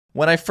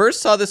When I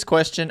first saw this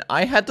question,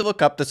 I had to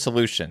look up the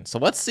solution, so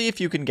let's see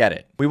if you can get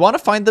it. We want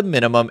to find the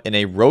minimum in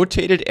a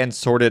rotated and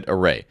sorted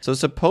array. So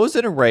suppose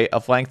an array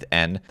of length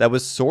n that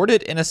was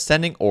sorted in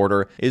ascending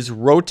order is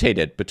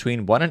rotated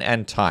between 1 and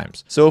n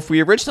times. So if we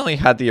originally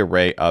had the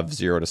array of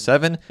 0 to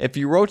 7, if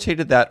you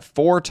rotated that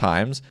 4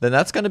 times, then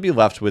that's going to be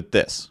left with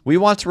this. We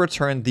want to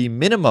return the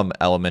minimum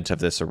element of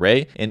this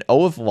array in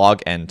O of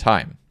log n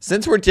time.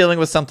 Since we're dealing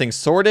with something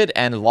sorted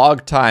and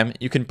log time,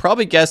 you can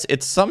probably guess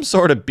it's some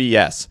sort of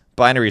BS.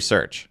 Binary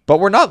search. But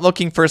we're not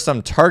looking for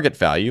some target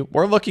value,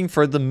 we're looking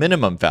for the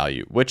minimum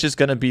value, which is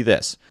going to be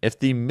this. If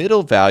the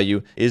middle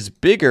value is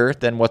bigger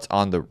than what's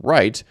on the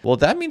right, well,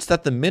 that means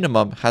that the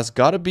minimum has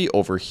got to be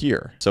over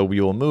here. So we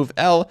will move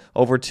L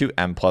over to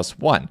m plus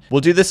 1.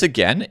 We'll do this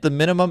again. The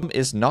minimum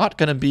is not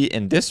going to be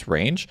in this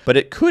range, but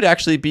it could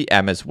actually be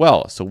m as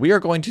well. So we are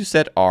going to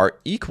set r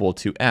equal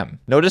to m.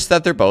 Notice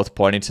that they're both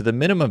pointing to the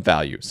minimum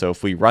value. So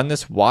if we run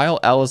this while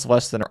L is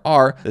less than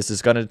r, this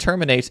is going to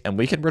terminate and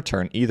we can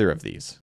return either of these.